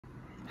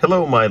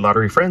Hello, my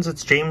lottery friends.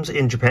 It's James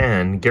in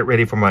Japan. Get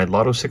ready for my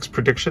Lotto 6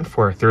 prediction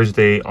for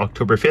Thursday,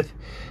 October 5th,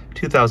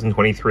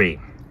 2023.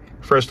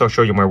 First, I'll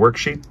show you my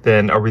worksheet,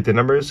 then I'll read the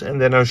numbers, and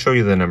then I'll show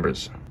you the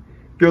numbers.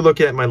 You're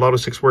looking at my Lotto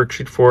 6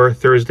 worksheet for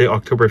Thursday,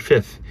 October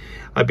 5th.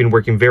 I've been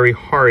working very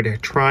hard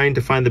trying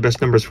to find the best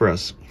numbers for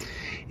us.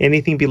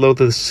 Anything below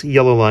this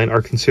yellow line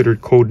are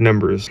considered code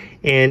numbers,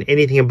 and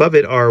anything above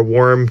it are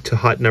warm to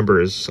hot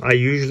numbers. I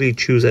usually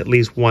choose at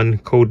least one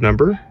code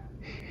number.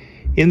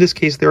 In this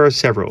case, there are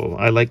several.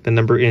 I like the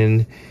number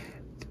in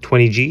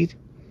 20G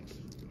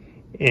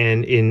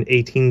and in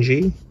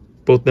 18G,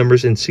 both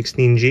numbers in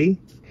 16G,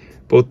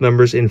 both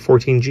numbers in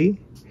 14G,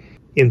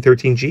 in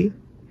 13G,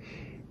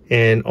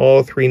 and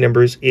all three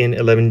numbers in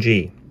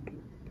 11G.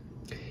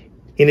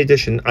 In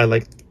addition, I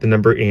like the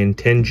number in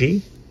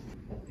 10G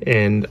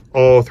and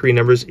all three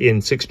numbers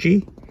in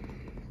 6G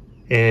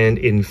and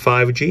in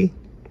 5G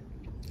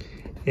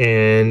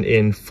and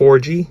in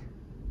 4G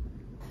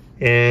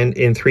and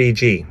in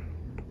 3G.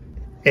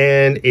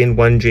 And in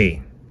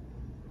 1G.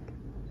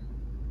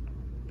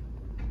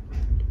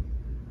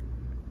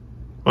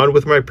 On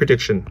with my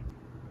prediction.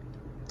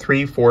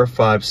 3, 4,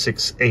 5,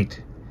 6,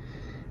 8,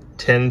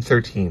 10,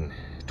 13,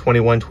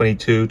 21,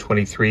 22,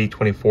 23,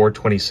 24,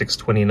 26,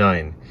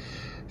 29,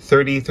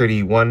 30,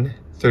 31,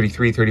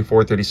 33,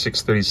 34,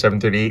 36, 37,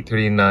 38,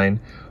 39,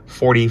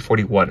 40,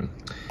 41.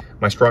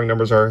 My strong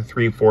numbers are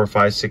 3, 4,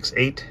 5, 6,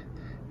 8,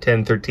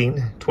 10,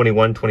 13,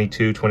 21,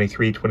 22,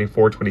 23,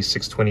 24,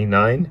 26,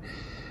 29,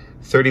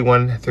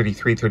 31,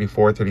 33,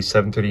 34,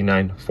 37,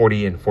 39,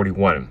 40, and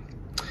 41.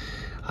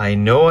 I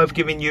know I've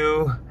given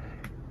you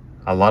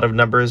a lot of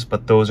numbers,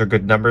 but those are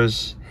good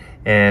numbers.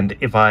 And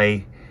if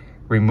I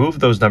remove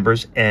those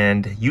numbers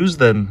and use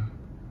them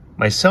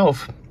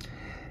myself,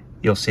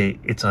 you'll say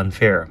it's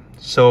unfair.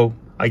 So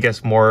I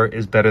guess more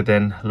is better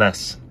than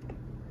less.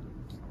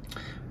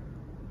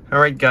 All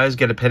right, guys,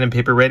 get a pen and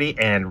paper ready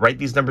and write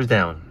these numbers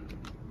down.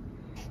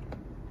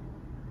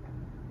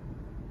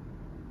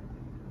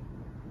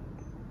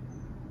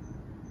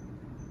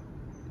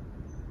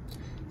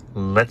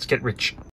 Let's get rich.